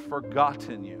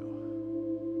forgotten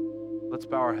you. Let's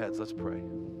bow our heads. Let's pray.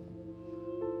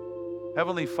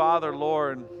 Heavenly Father,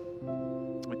 Lord,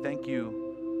 we thank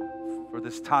you for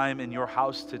this time in your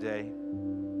house today.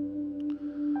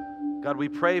 God, we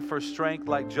pray for strength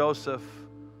like Joseph.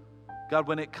 God,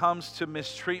 when it comes to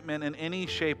mistreatment in any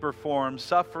shape or form,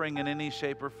 suffering in any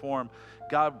shape or form,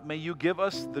 God, may you give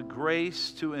us the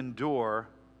grace to endure,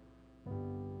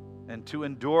 and to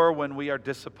endure when we are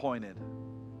disappointed,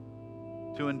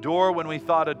 to endure when we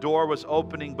thought a door was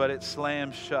opening but it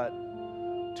slammed shut,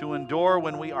 to endure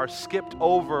when we are skipped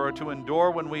over, or to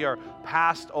endure when we are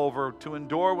passed over, to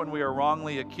endure when we are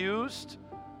wrongly accused,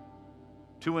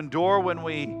 to endure when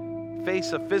we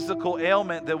face a physical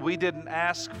ailment that we didn't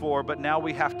ask for, but now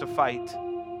we have to fight.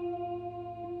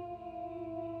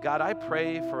 God, I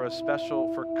pray for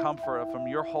comfort from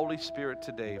your Holy Spirit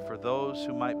today for those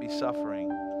who might be suffering.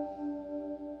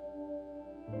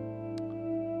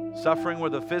 Suffering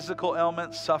with a physical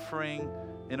ailment, suffering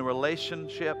in a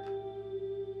relationship.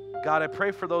 God, I pray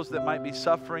for those that might be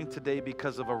suffering today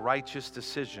because of a righteous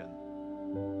decision.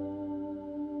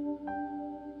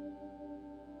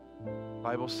 The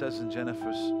Bible says in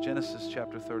Genesis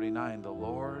chapter 39, the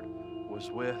Lord was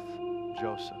with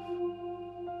Joseph.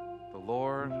 The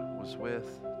Lord was with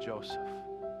Joseph.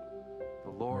 The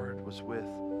Lord was with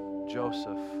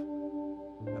Joseph.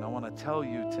 And I want to tell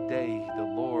you today, the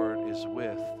Lord is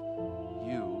with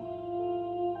you.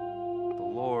 The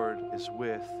Lord is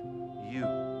with you.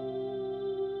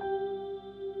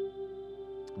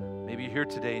 Maybe you're here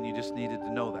today and you just needed to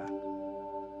know that.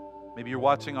 Maybe you're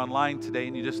watching online today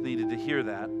and you just needed to hear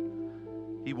that.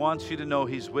 He wants you to know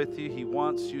He's with you. He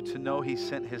wants you to know He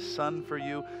sent His Son for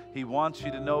you. He wants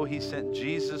you to know He sent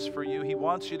Jesus for you. He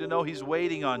wants you to know He's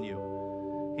waiting on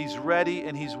you. He's ready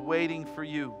and He's waiting for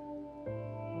you.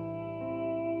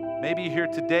 Maybe you're here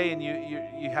today and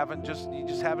you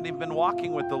just haven't even been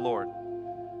walking with the Lord.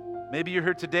 Maybe you're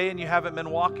here today and you haven't been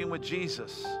walking with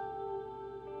Jesus.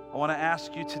 I want to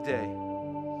ask you today.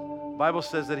 The Bible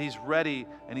says that He's ready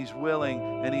and He's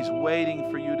willing and He's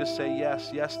waiting for you to say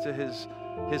yes to His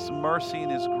His mercy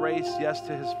and His grace, yes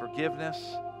to His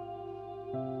forgiveness.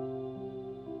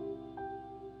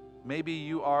 Maybe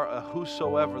you are a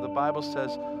whosoever. The Bible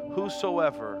says,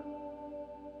 whosoever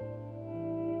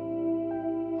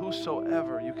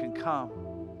you can come.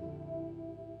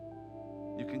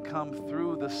 You can come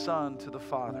through the Son to the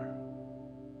Father.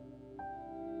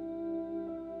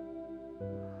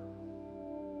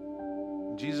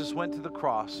 Jesus went to the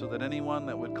cross so that anyone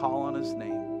that would call on His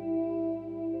name,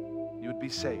 you would be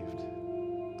saved.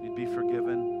 You'd be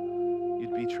forgiven.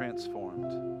 You'd be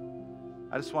transformed.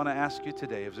 I just want to ask you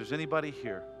today, if there's anybody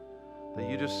here that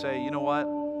you just say, you know what?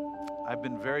 I've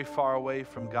been very far away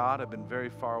from God. I've been very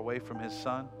far away from His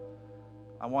Son.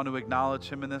 I want to acknowledge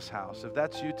Him in this house. If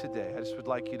that's you today, I just would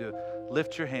like you to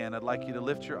lift your hand. I'd like you to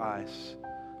lift your eyes.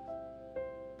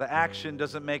 The action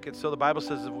doesn't make it so. The Bible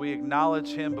says if we acknowledge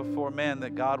Him before man,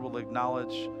 that God will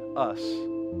acknowledge us.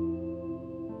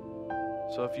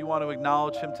 So if you want to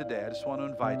acknowledge Him today, I just want to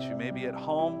invite you. Maybe at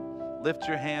home, lift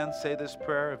your hand, say this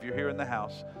prayer. If you're here in the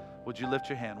house, would you lift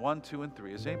your hand? 1, 2, and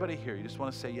 3. Is anybody here? You just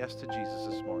want to say yes to Jesus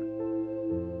this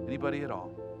morning? Anybody at all?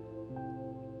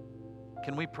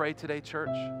 Can we pray today,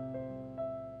 church?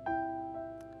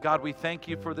 God, we thank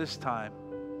You for this time.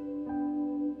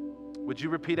 Would you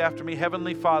repeat after me?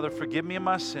 Heavenly Father, forgive me of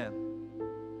my sin.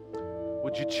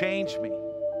 Would You change me?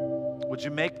 Would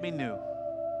You make me new?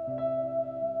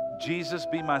 Jesus,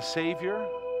 be my Savior.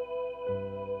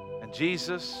 And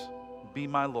Jesus, be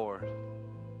my Lord.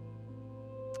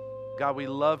 God, we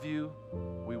love You.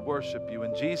 We worship You.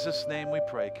 In Jesus' name we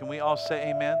pray. Can we all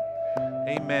say amen?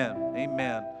 Amen.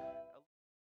 Amen.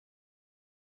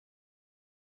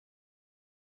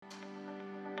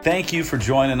 Thank you for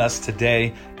joining us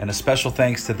today, and a special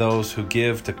thanks to those who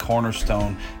give to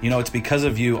Cornerstone. You know, it's because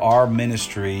of you, our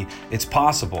ministry, it's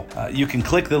possible. You can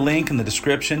click the link in the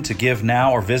description to give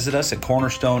now or visit us at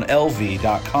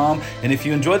cornerstonelv.com. And if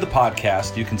you enjoyed the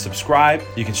podcast, you can subscribe,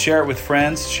 you can share it with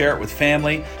friends, share it with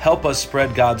family, help us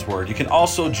spread God's word. You can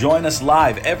also join us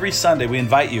live every Sunday. We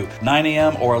invite you, 9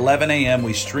 a.m. or 11 a.m.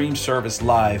 We stream service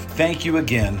live. Thank you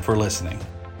again for listening.